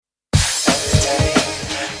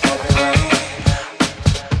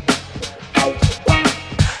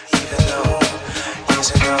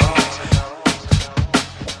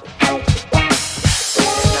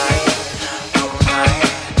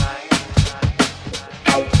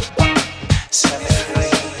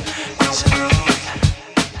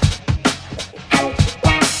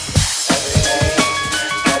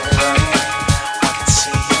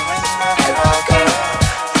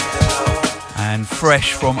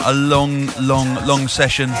fresh from a long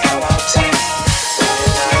session.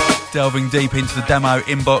 Delving deep into the demo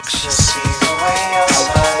inbox.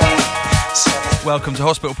 Welcome to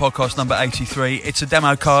Hospital Podcast number 83. It's a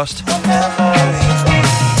demo cast.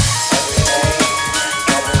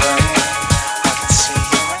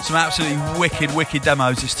 Some absolutely wicked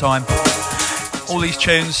demos this time. All these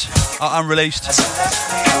tunes are unreleased.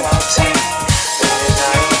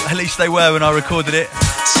 At least they were when I recorded it.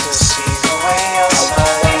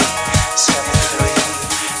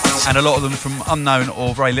 And a lot of them from unknown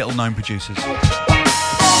or very little known producers.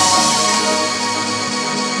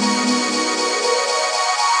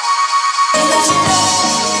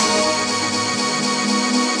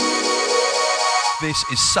 This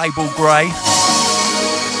is Sable Grey,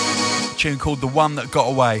 a tune called The One That Got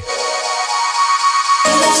Away.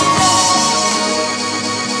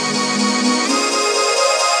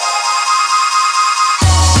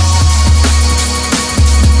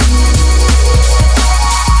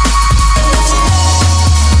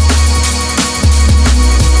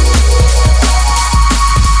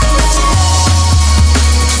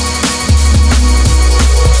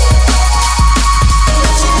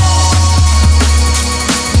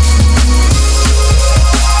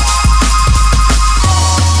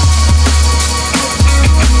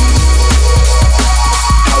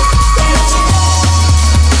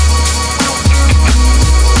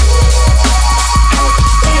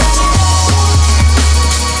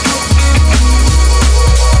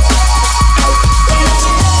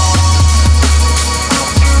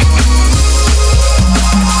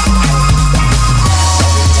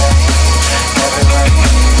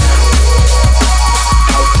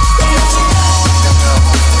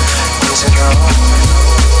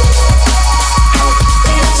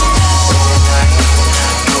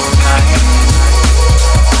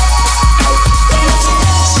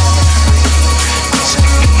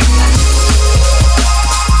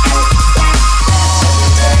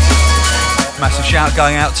 Shout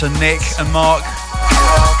going out to Nick and Mark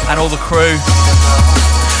and all the crew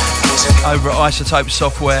over at Isotope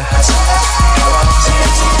Software.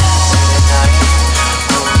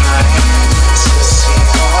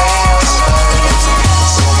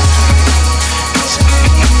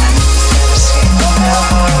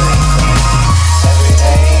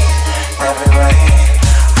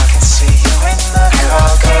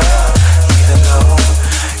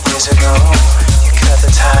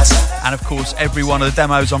 And of course, every one of the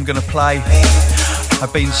demos I'm going to play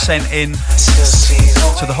have been sent in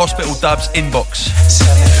to the Hospital Dubs inbox.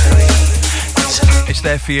 It's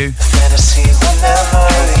there for you.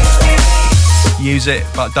 Use it,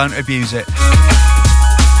 but don't abuse it.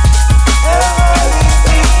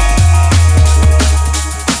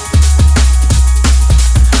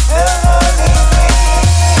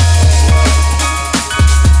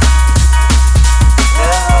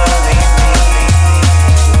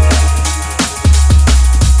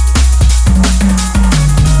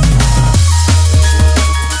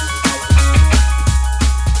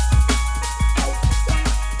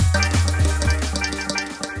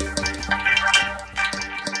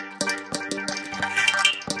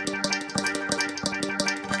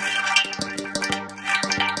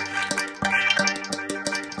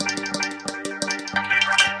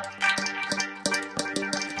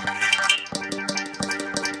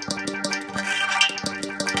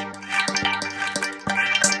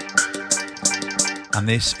 And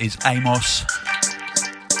this is Amos.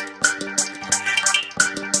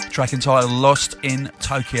 Track entitled Lost in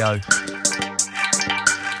Tokyo.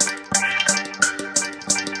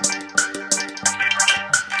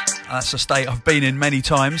 That's a state I've been in many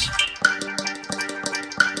times.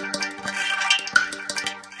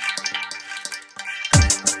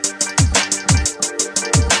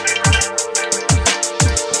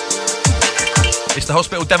 It's the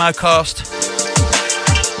Hospital Demo Cast.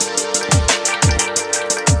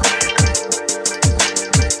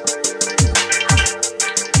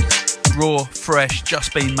 Raw, fresh,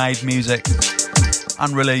 just been made music.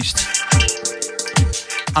 Unreleased.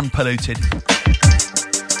 Unpolluted.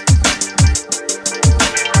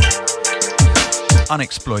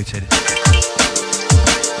 Unexploited.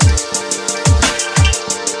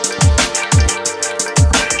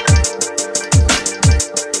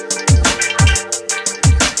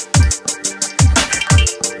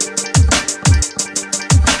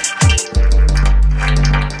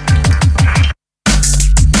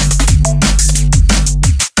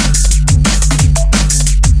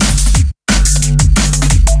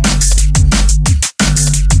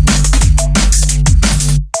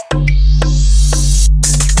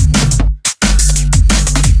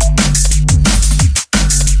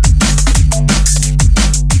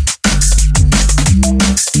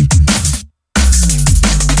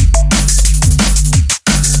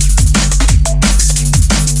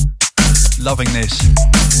 Loving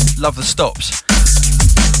this. Love the stops.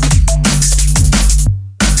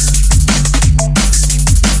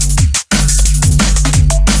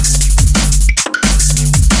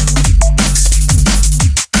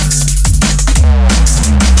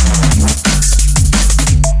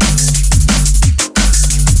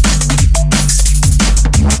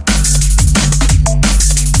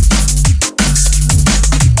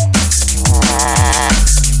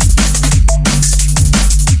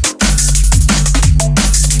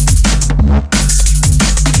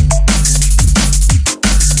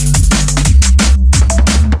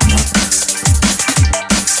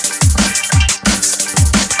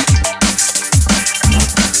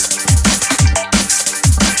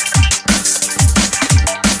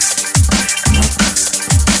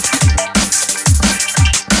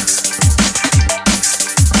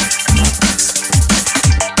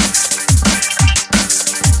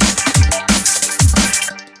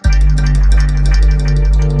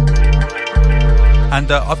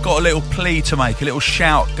 I've got a little plea to make, a little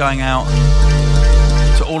shout going out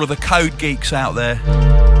to all of the code geeks out there.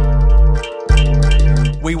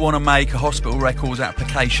 We want to make a Hospital Records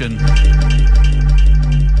application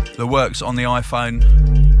that works on the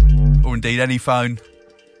iPhone, or indeed any phone,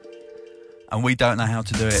 and we don't know how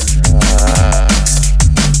to do it.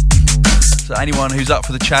 So anyone who's up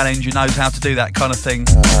for the challenge, who knows how to do that kind of thing,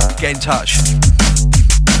 get in touch.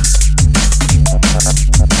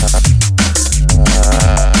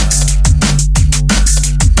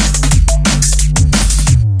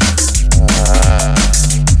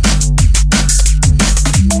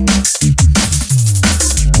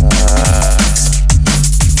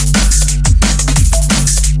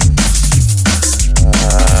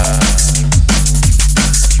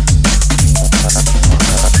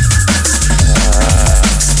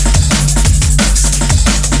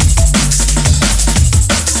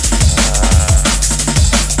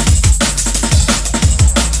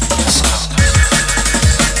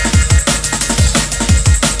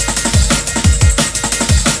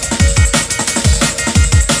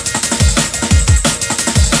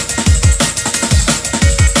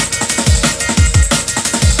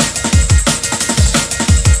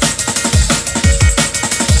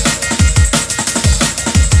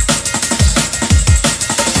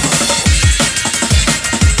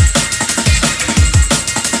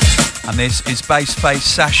 This is Bassface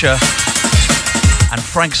Sasha and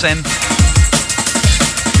Franksen.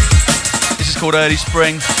 This is called Early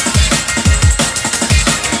Spring.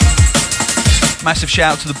 Massive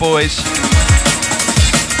shout out to the boys.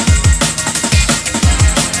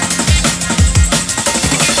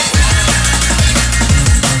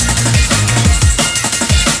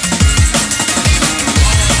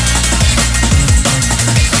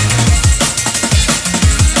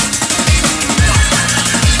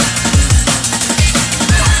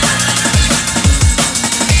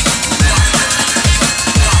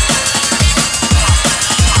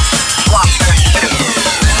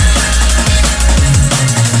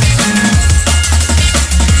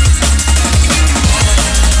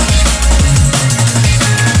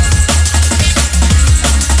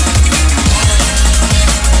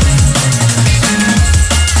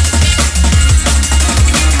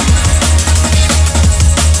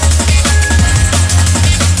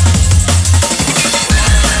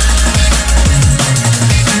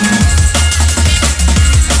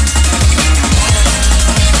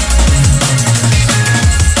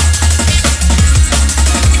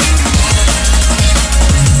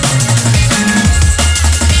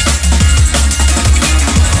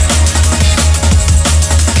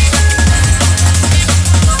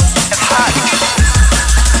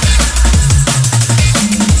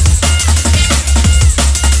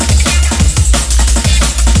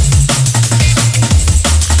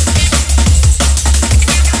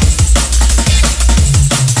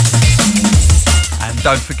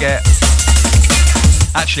 Don't forget,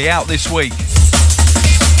 actually out this week,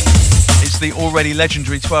 it's the already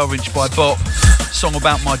legendary 12-inch by Bop, song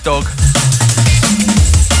about my dog.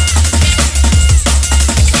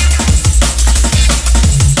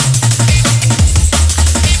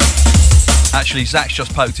 Actually, Zach's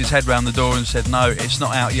just poked his head round the door and said, no, it's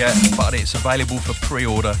not out yet, but it's available for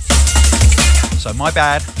pre-order. So my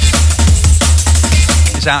bad.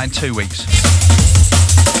 It's out in 2 weeks.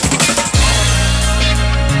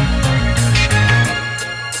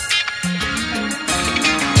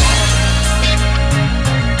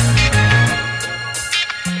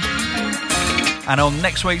 And on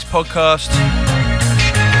next week's podcast,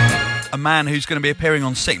 a man who's going to be appearing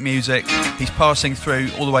on Sick Music. He's passing through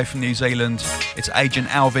all the way from New Zealand. It's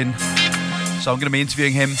Agent Alvin. So I'm going to be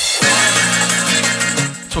interviewing him.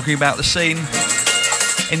 talking about the scene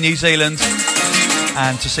in New Zealand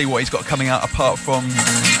and to see what he's got coming out apart from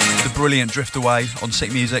the brilliant Drift Away on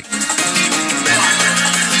Sick Music.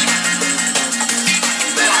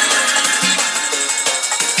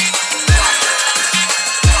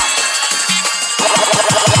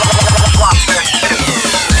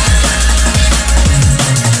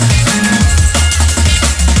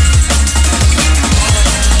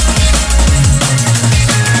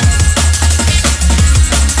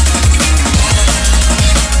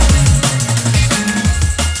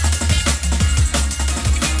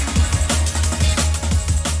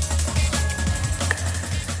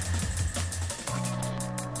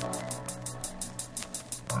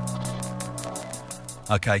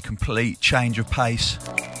 Okay, complete change of pace.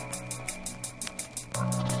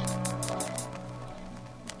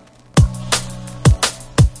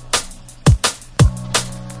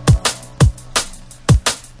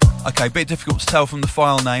 Okay, a bit difficult to tell from the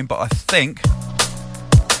file name, but I think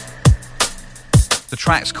the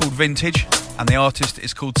track's called Vintage and the artist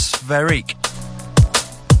is called Spherique.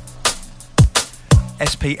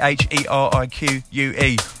 S-P-H-E-R-I-Q-U-E,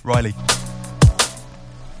 Riley.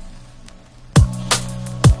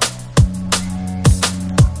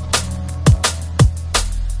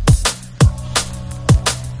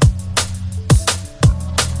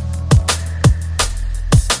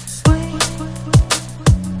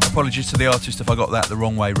 Apologies to the artist if I got that the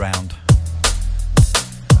wrong way round.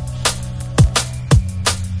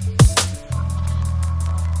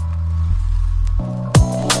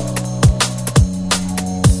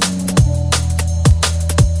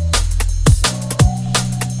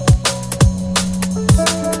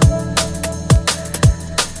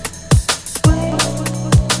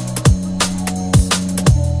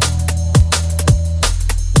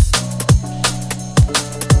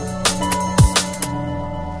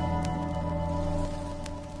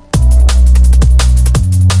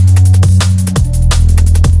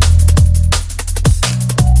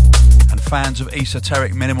 Fans of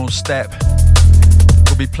esoteric minimal step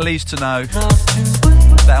will be pleased to know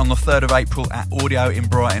that on the 3rd of April at Audio in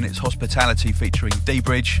Brighton, it's Hospitality featuring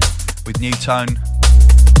D-Bridge with New Tone,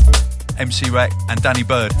 MC Rec and Danny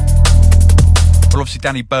Bird. Well, obviously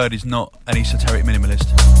Danny Bird is not an esoteric minimalist.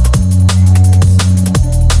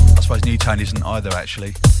 I suppose New Tone isn't either,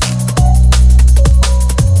 actually.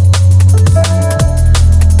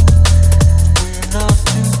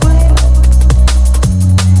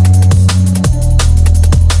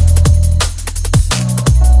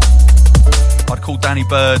 I'd call Danny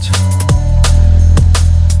Bird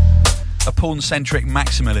a porn-centric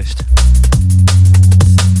maximalist.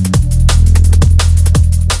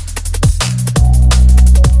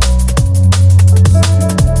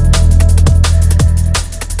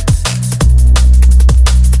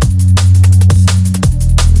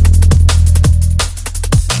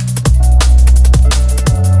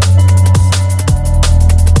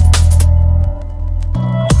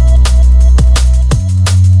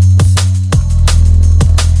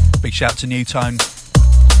 Shout to New Tone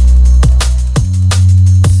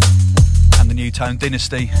and the New Tone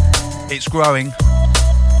dynasty. It's growing.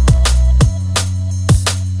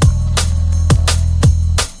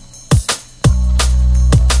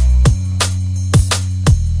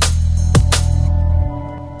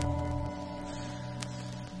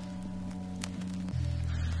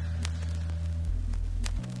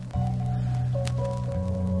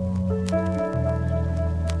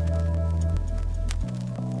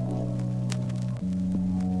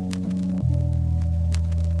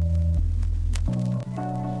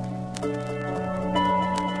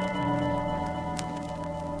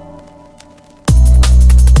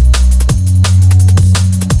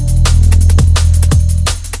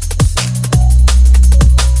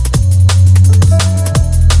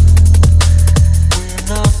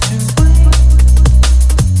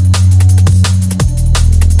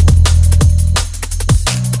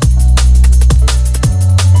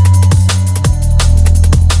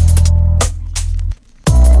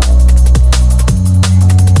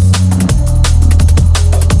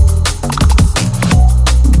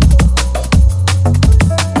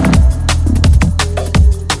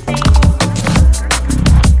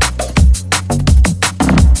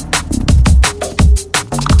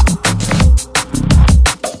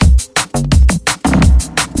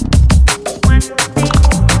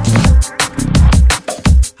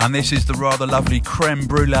 And this is the rather lovely Creme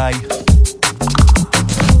Brulee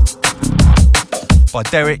by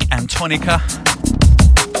Derek and Tonica.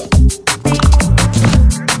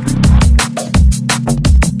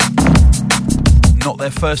 Not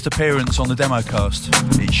their first appearance on the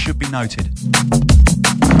Democast, it should be noted.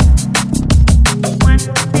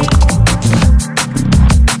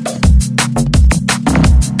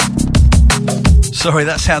 Sorry,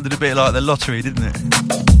 that sounded a bit like the lottery, didn't it?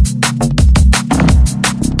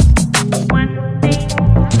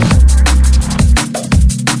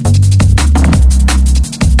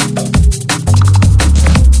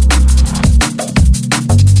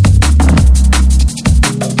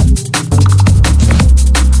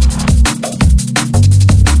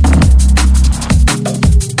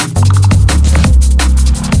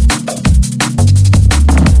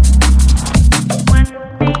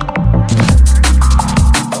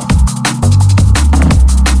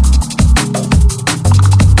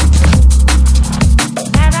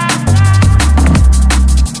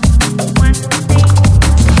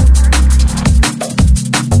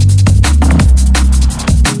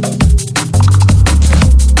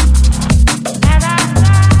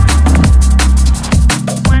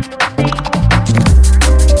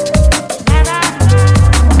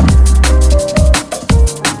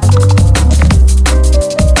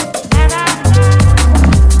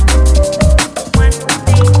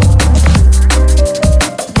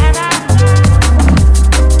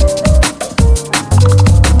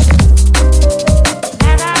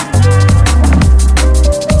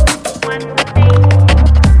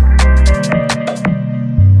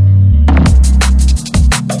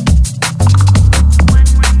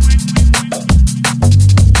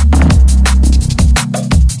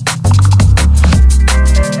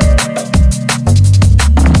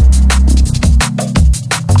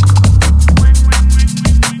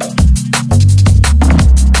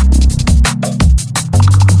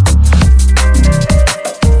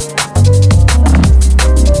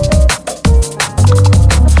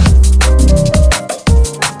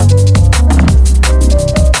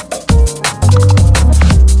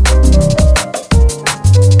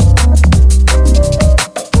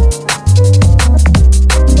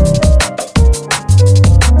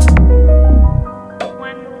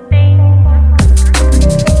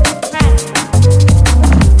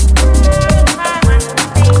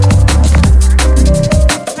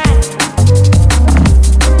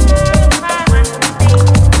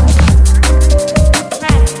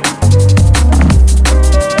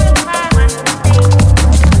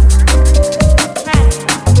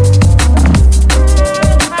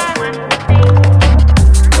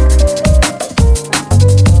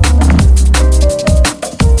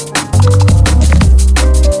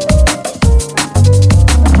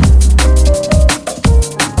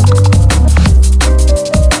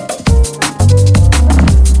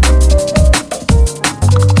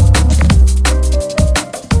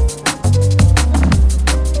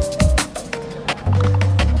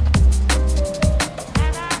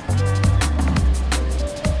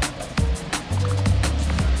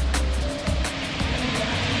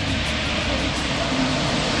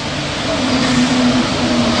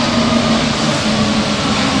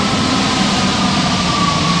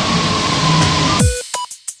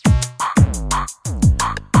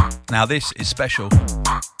 Now this is special.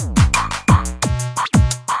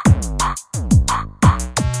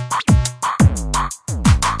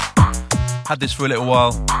 Had this for a little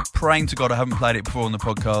while, praying to God I haven't played it before on the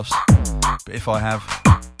podcast, but if I have,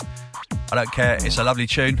 I don't care, it's a lovely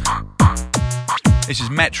tune. This is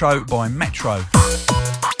Metro by Metro.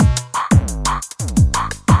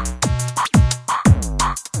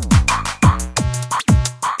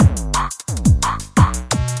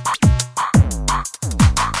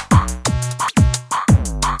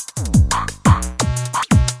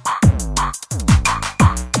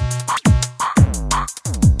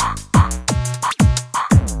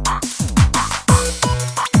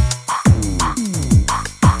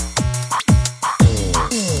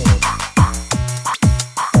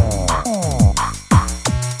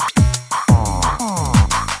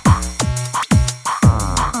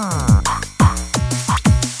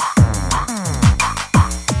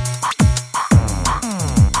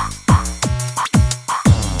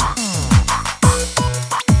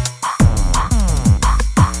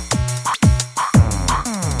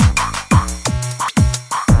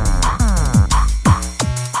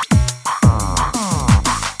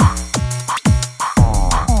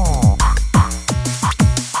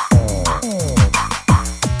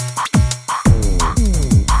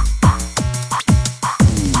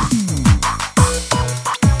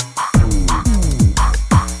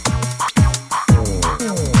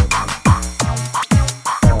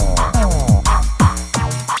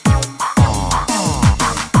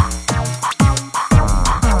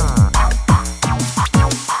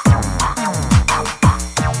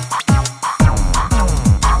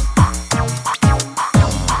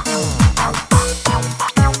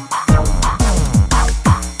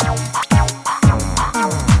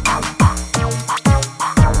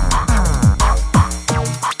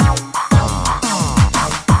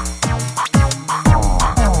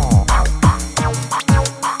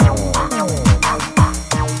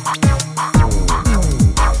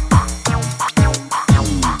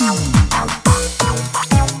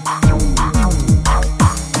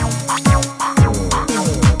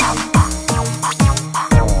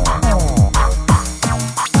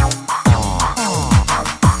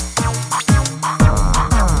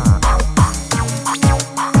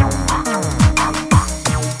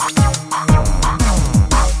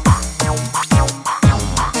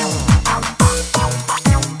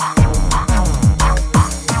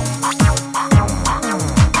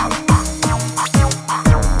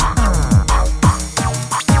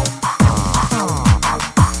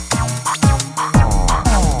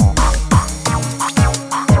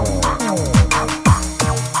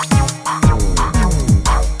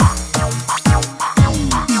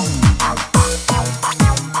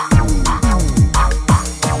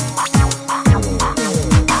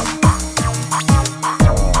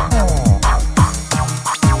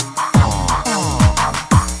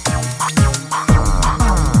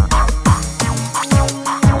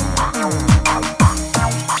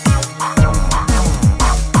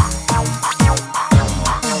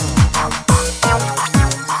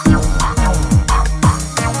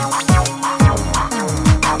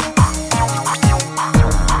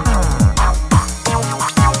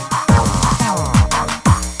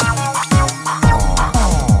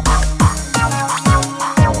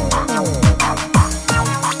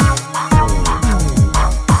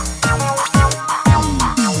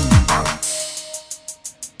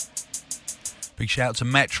 shout to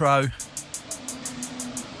Metro.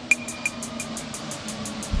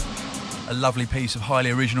 A lovely piece of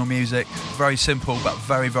highly original music. Very simple, but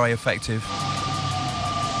very, very effective.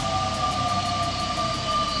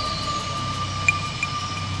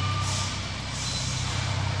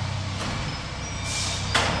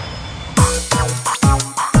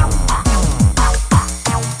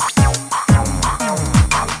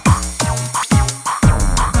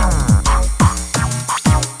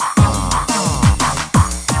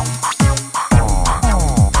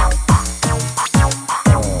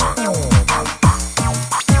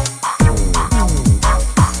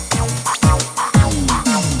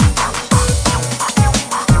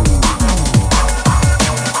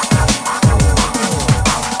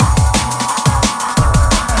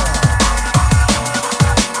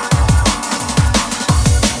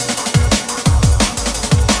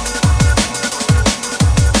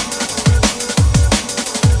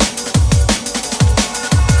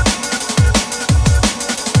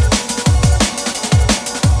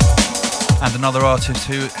 Another artist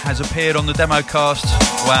who has appeared on the demo cast,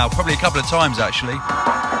 wow, probably a couple of times actually.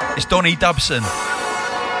 It's Donnie Dubson.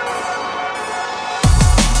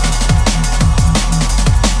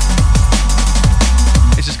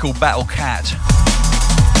 This is called Battle Cat.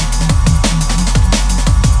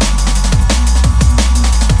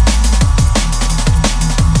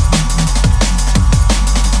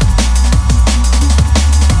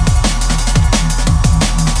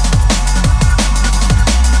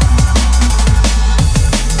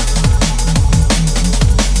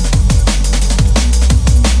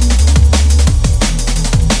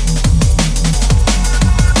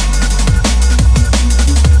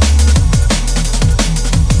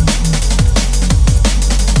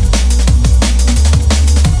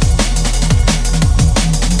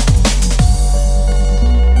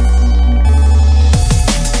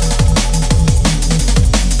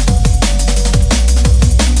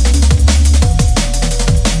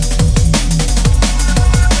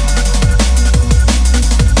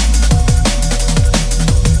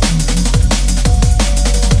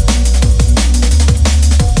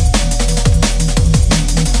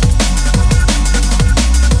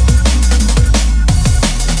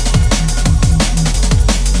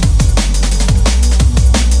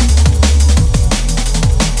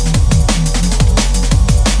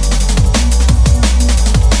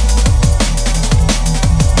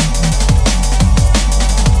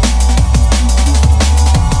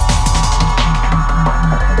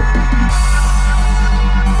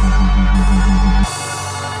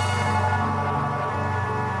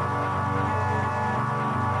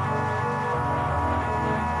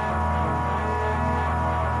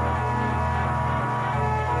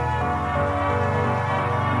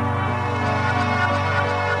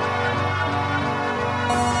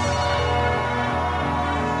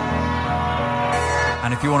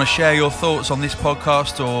 If you want to share your thoughts on this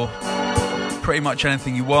podcast or pretty much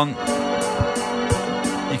anything you want,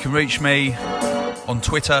 you can reach me on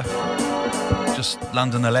Twitter, just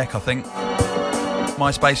London Elec, I think.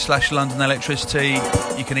 MySpace/London Electricity.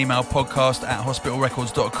 You can email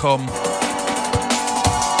podcast@hospitalrecords.com.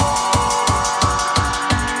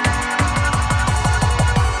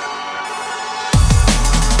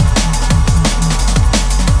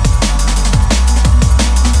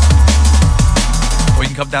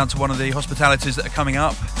 Come down to one of the hospitalities that are coming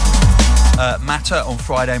up. Matter on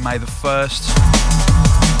Friday, May the 1st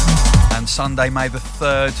and Sunday, May the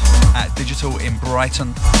 3rd at Digital in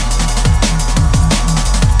Brighton.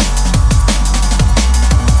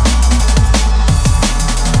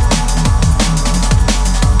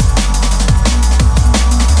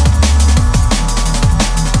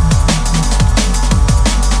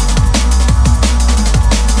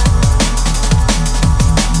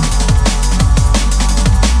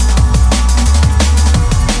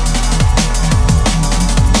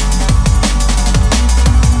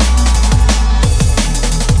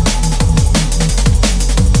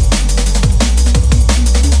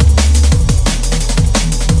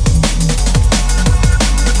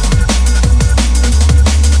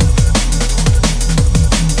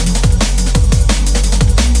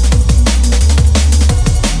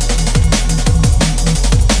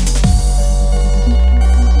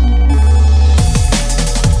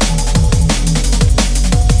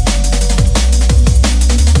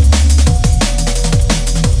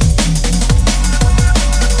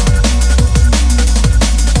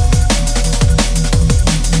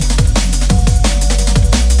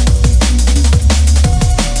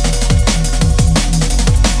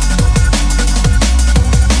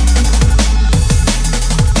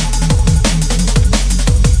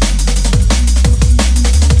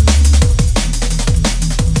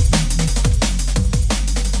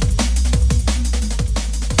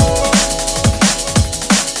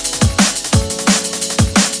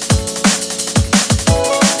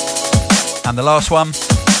 And the last one.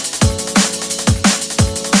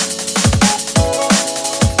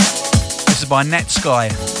 This is by Netsky.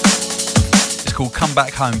 It's called Come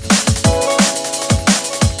Back Home.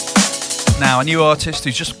 Now, a new artist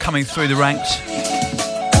who's just coming through the ranks.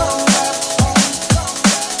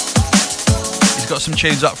 He's got some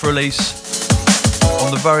tunes up for release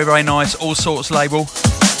on the very, very nice All Sorts label.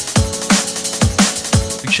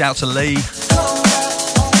 Big shout to Lee.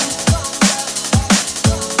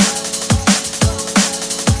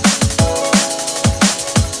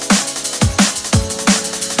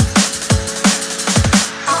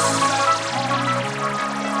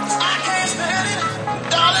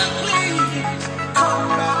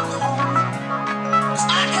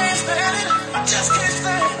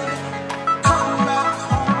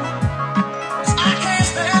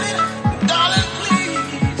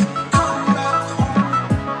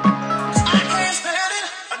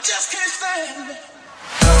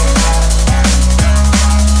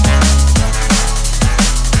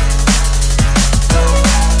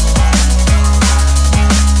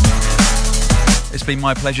 It's been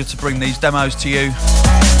my pleasure to bring these demos to you.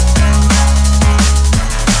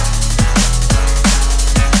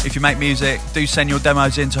 If you make music, do send your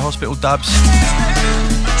demos in to Hospital Dubs.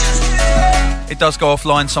 It does go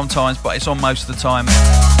offline sometimes, but it's on most of the time.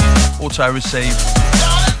 Auto receive.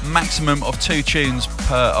 Maximum of 2 tunes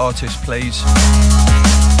per artist, please.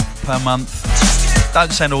 Per month.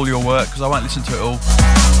 Don't send all your work, because I won't listen to it all.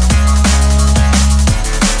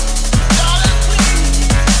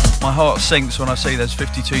 My heart sinks when I see there's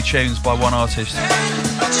 52 tunes by one artist.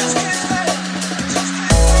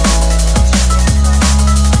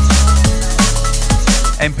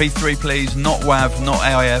 MP3 please, not WAV, not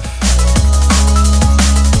AIF.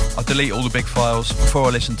 I delete all the big files before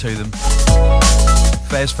I listen to them.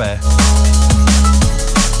 Fair's fair.